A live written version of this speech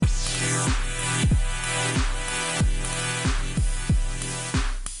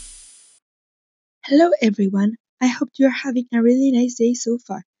Hello everyone, I hope you are having a really nice day so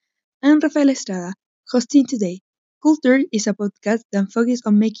far. I'm Rafael Estrada, hosting today. Culture is a podcast that focuses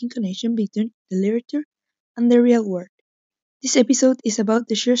on making connection between the literature and the real world. This episode is about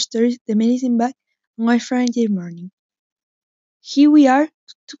the short story The Medicine Bag on One Friday Morning. Here we are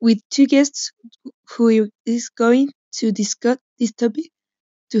with two guests who is going to discuss this topic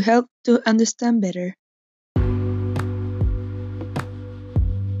to help to understand better.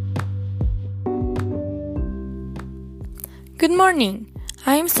 Good morning.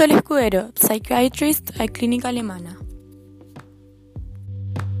 I'm Sol Escudero, psychiatrist at Clínica Alemana.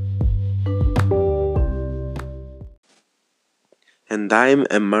 And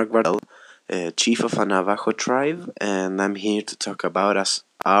I'm Mark Bartel, chief of a Navajo tribe, and I'm here to talk about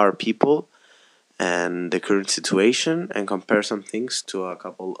our people and the current situation and compare some things to a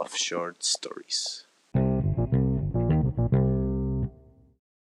couple of short stories.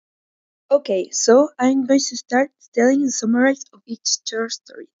 Okay, so I'm going to start telling the summary of each short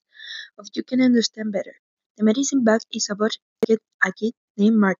story, so you can understand better. The Medicine Bag is about a kid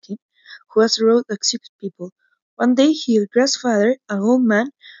named Martin who has robbed six people. One day, his grandfather, an old man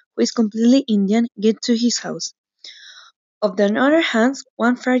who is completely Indian, gets to his house. On the other hand,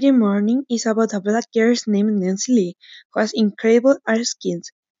 One Friday Morning is about a black girl named Nancy Lee who has incredible art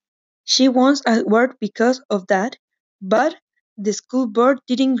skills. She won an award because of that, but the school board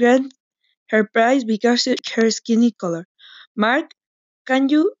didn't grant her prize because of her skin color. Mark,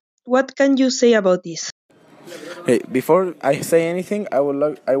 what can you say about this? Hey, before I say anything, I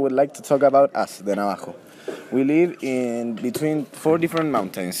would like to talk about us, the Navajo. We live in between four different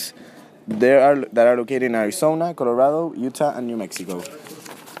mountains. That are located in Arizona, Colorado, Utah, and New Mexico.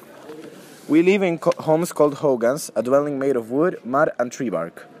 We live in homes called hogans, a dwelling made of wood, mud, and tree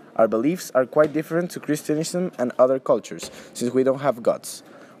bark. Our beliefs are quite different to Christianism and other cultures, since we don't have gods.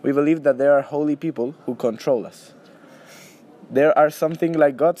 We believe that there are holy people who control us. There are something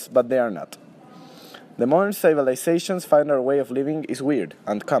like gods, but they are not. The modern civilizations find our way of living is weird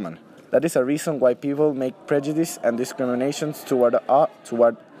and common. That is a reason why people make prejudice and discriminations towards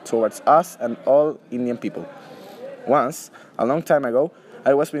us and all Indian people. Once, a long time ago,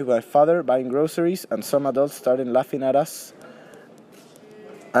 I was with my father buying groceries and some adults started laughing at us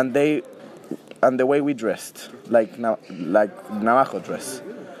and the way we dressed, like Navajo dress.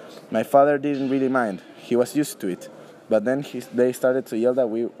 My father didn't really mind. He was used to it. But then they started to yell that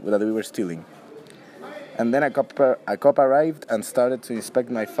we were stealing. And then a cop arrived and started to inspect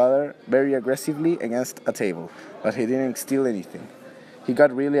my father very aggressively against a table, but he didn't steal anything. He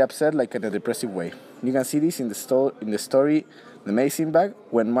got really upset, like in a depressive way. You can see this in the story The Medicine Bag,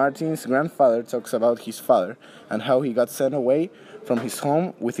 when Martin's grandfather talks about his father and how he got sent away from his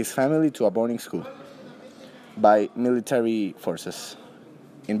home with his family to a boarding school by military forces.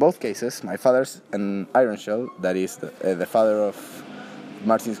 In both cases, my father's an Iron Shell, that is the father of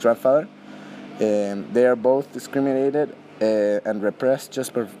Martin's grandfather. They are both discriminated and repressed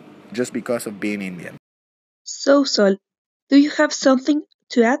just because of being Indian. So, Sol, do you have something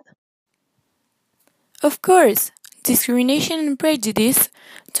to add? Of course, discrimination and prejudice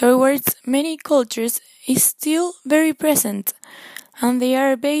towards many cultures is still very present, and they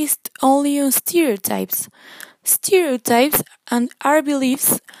are based only on stereotypes. Stereotypes and our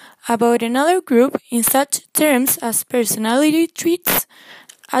beliefs about another group in such terms as personality traits,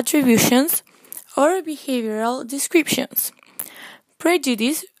 attributions, or behavioral descriptions.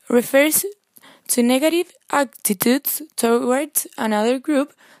 Prejudice refers to negative attitudes towards another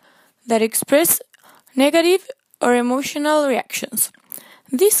group that express negative or emotional reactions.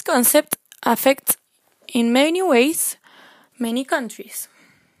 This concept affects in many ways many countries.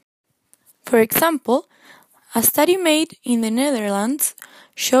 For example, a study made in the Netherlands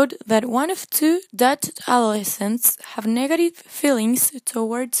showed that one of two Dutch adolescents have negative feelings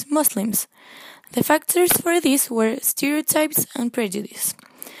towards Muslims. The factors for this were stereotypes and prejudice.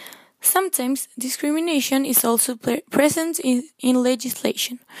 Sometimes discrimination is also present in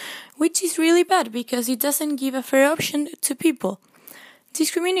legislation, which is really bad because it doesn't give a fair option to people.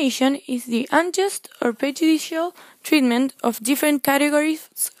 Discrimination is the unjust or prejudicial treatment of different categories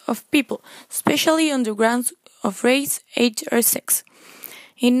of people, especially on the grounds of race, age, or sex.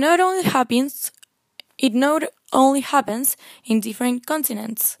 It not only happens in different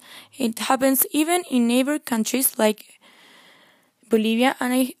continents. It happens even in neighbor countries like Bolivia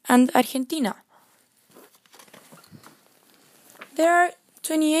and Argentina. There are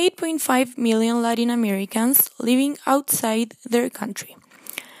 28.5 million Latin Americans living outside their country.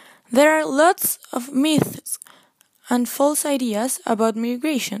 There are lots of myths and false ideas about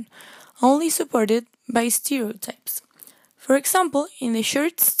migration, only supported by stereotypes. For example, in the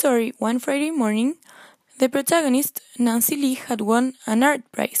short story One Friday Morning, the protagonist, Nancy Lee, had won an art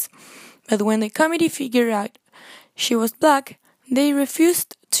prize, but when the committee figured out she was black, they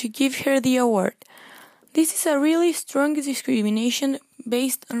refused to give her the award. This is a really strong discrimination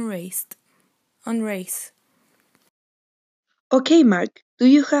based on race. Okay, Mark, do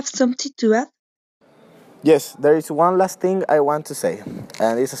you have something to add? Yes, there is one last thing I want to say,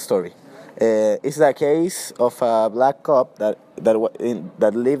 and it's a story. It's the case of a black cop that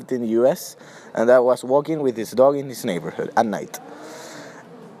lived in the U.S. and that was walking with his dog in his neighborhood at night.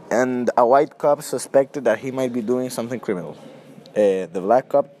 And a white cop suspected that he might be doing something criminal. The black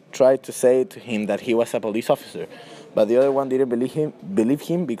cop tried to say to him that he was a police officer, but the other one didn't believe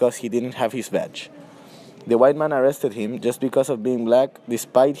him because he didn't have his badge. The white man arrested him just because of being black,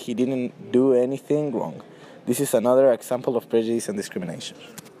 despite he didn't do anything wrong. This is another example of prejudice and discrimination.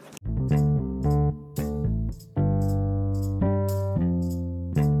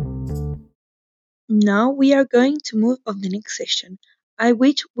 Now we are going to move on the next session, at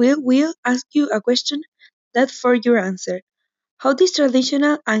which we will ask you a question that for your answer. How does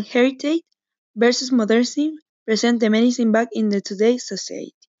traditional and heritage versus modernism present the medicine back in the today's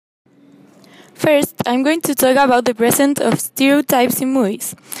society? First, I'm going to talk about the presence of stereotypes in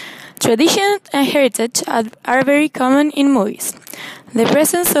movies. Tradition and heritage are very common in movies. The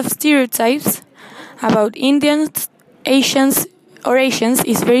presence of stereotypes about Indians, Asians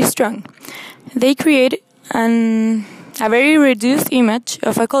is very strong. They create a very reduced image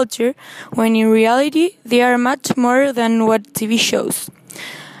of a culture when in reality they are much more than what TV shows.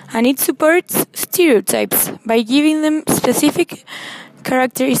 And it supports stereotypes by giving them specific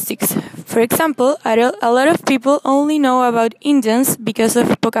characteristics. For example, a lot of people only know about Indians because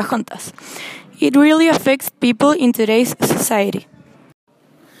of Pocahontas. It really affects people in today's society.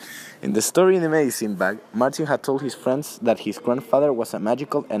 In the story in the medicine bag, Martin had told his friends that his grandfather was a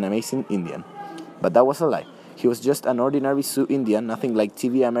magical and amazing Indian. But that was a lie. He was just an ordinary Sioux Indian, nothing like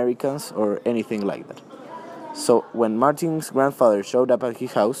TV Americans or anything like that. So when Martin's grandfather showed up at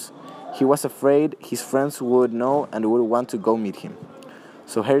his house, he was afraid his friends would know and would want to go meet him.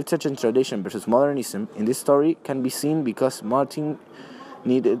 So heritage and tradition versus modernism in this story can be seen because Martin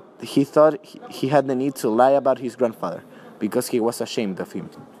thought he had the need to lie about his grandfather because he was ashamed of him.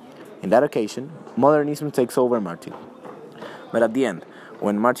 In that occasion, modernism takes over Martin. But at the end,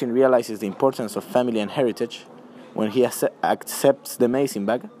 when Martin realizes the importance of family and heritage, when he accepts the amazing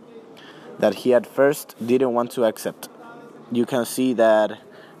bag that he at first didn't want to accept, you can see that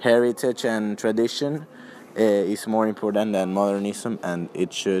heritage and tradition is more important than modernism, and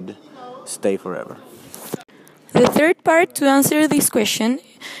it should stay forever. The third part to answer this question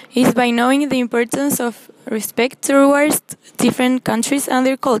is by knowing the importance of respect towards different countries and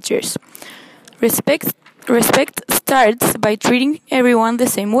their cultures. Respect starts by treating everyone the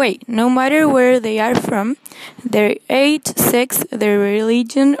same way, no matter where they are from, their age, sex, their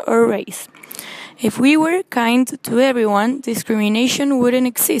religion, or race. If we were kind to everyone, discrimination wouldn't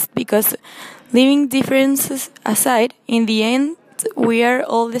exist because, leaving differences aside, in the end, we are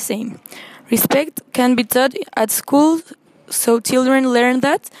all the same. Respect can be taught at school so children learn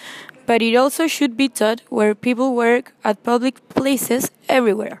that, but it also should be taught where people work, at public places,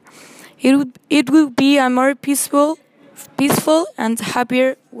 everywhere. It would be a more peaceful and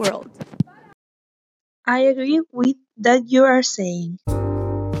happier world. I agree with that you are saying.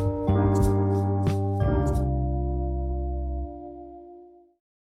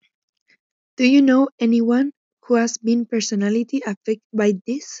 Do you know anyone who has been personality affected by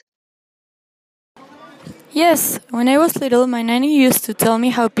this? Yes, when I was little, my nanny used to tell me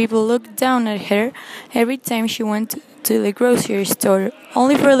how people looked down at her every time she went to the grocery store,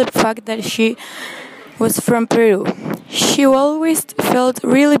 only for the fact that she was from Peru. She always felt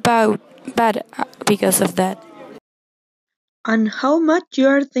really bad because of that. And how much you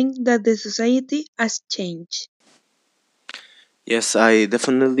are think that the society has changed? Yes, I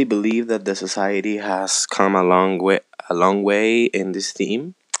definitely believe that the society has come a long way in this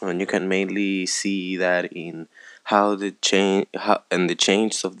theme, and you can mainly see that in the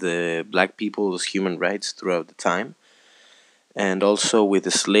change of the black people's human rights throughout the time, and also with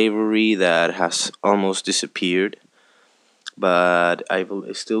the slavery that has almost disappeared. But I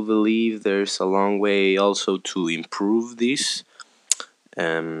still believe there's a long way also to improve this.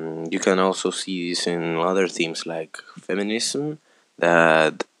 You can also see this in other themes like feminism,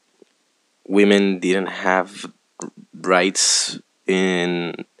 that women didn't have rights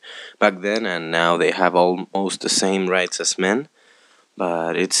in back then, and now they have almost the same rights as men.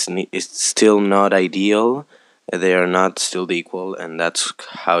 But it's still not ideal. They are not still equal, and that's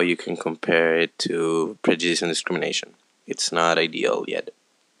how you can compare it to prejudice and discrimination. it's not ideal yet.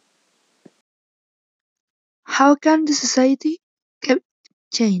 How can the society keep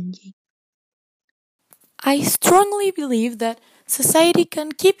changing? I strongly believe that society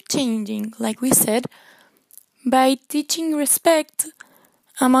can keep changing, like we said, by teaching respect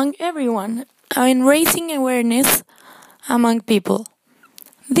among everyone and raising awareness among people.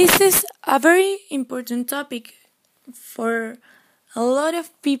 This is a very important topic for a lot of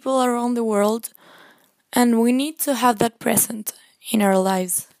people around the world, and we need to have that present in our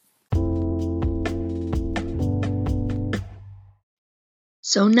lives.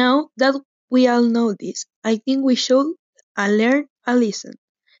 So now that we all know this, I think we should learn a lesson.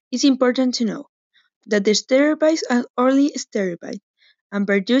 It's important to know that the stereotypes are only stereotypes, and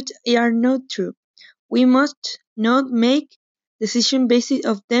prejudices are not true. We must not make decisions based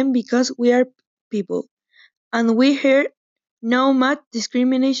on them because we are people, and we hear no much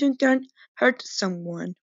discrimination can hurt someone.